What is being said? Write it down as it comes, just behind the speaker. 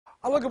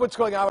I look at what's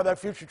going on with that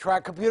future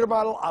track computer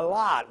model a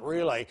lot,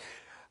 really.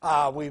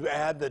 We've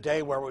had the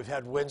day where we've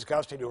had winds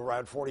gusting to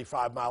around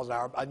 45 miles an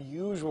hour,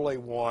 unusually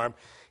warm.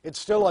 It's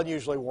still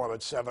unusually warm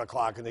at 7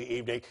 o'clock in the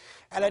evening.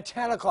 And at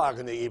 10 o'clock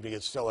in the evening,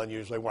 it's still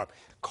unusually warm.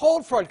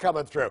 Cold front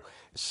coming through,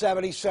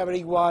 70,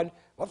 71,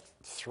 what,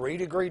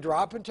 3-degree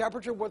drop in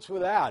temperature? What's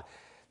with that?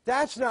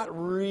 That's not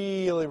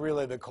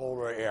really the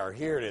colder air.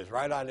 Here it is,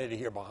 right on into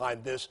here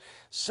behind this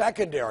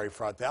secondary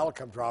front. That'll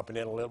come dropping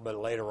in a little bit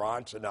later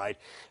on tonight.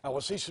 And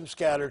we'll see some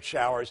scattered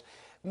showers.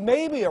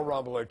 Maybe a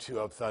rumble or two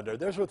of thunder.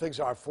 There's where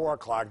things are 4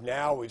 o'clock.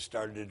 Now we've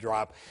started to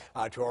drop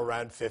to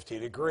around 50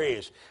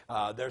 degrees.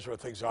 There's where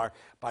things are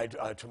by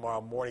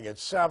tomorrow morning at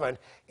 7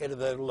 into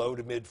the low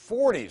to mid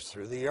 40s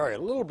through the area. A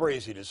little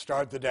breezy to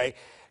start the day.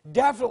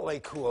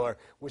 Definitely cooler.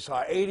 We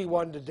saw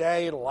 81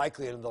 today,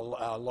 likely in the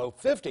low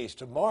 50s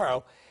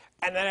tomorrow.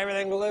 And then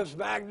everything lifts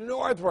back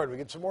northward. We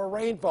get some more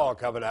rainfall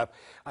coming up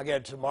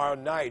again tomorrow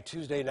night,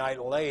 Tuesday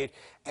night late,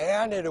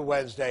 and into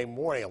Wednesday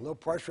morning. A little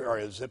pressure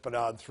area zipping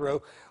on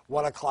through.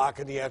 1 o'clock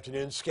in the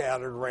afternoon,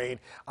 scattered rain.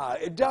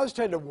 It does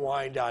tend to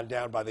wind on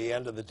down by the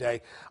end of the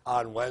day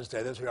on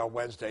Wednesday. This will be on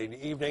Wednesday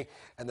evening,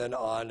 and then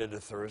on into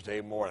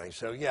Thursday morning.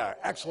 So, yeah,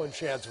 excellent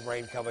chance of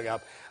rain coming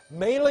up,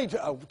 mainly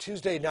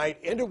Tuesday night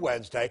into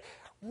Wednesday.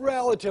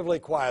 Relatively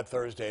quiet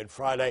Thursday and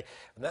Friday,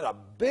 and then a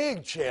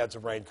big chance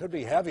of rain, could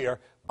be heavier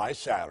by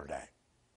Saturday.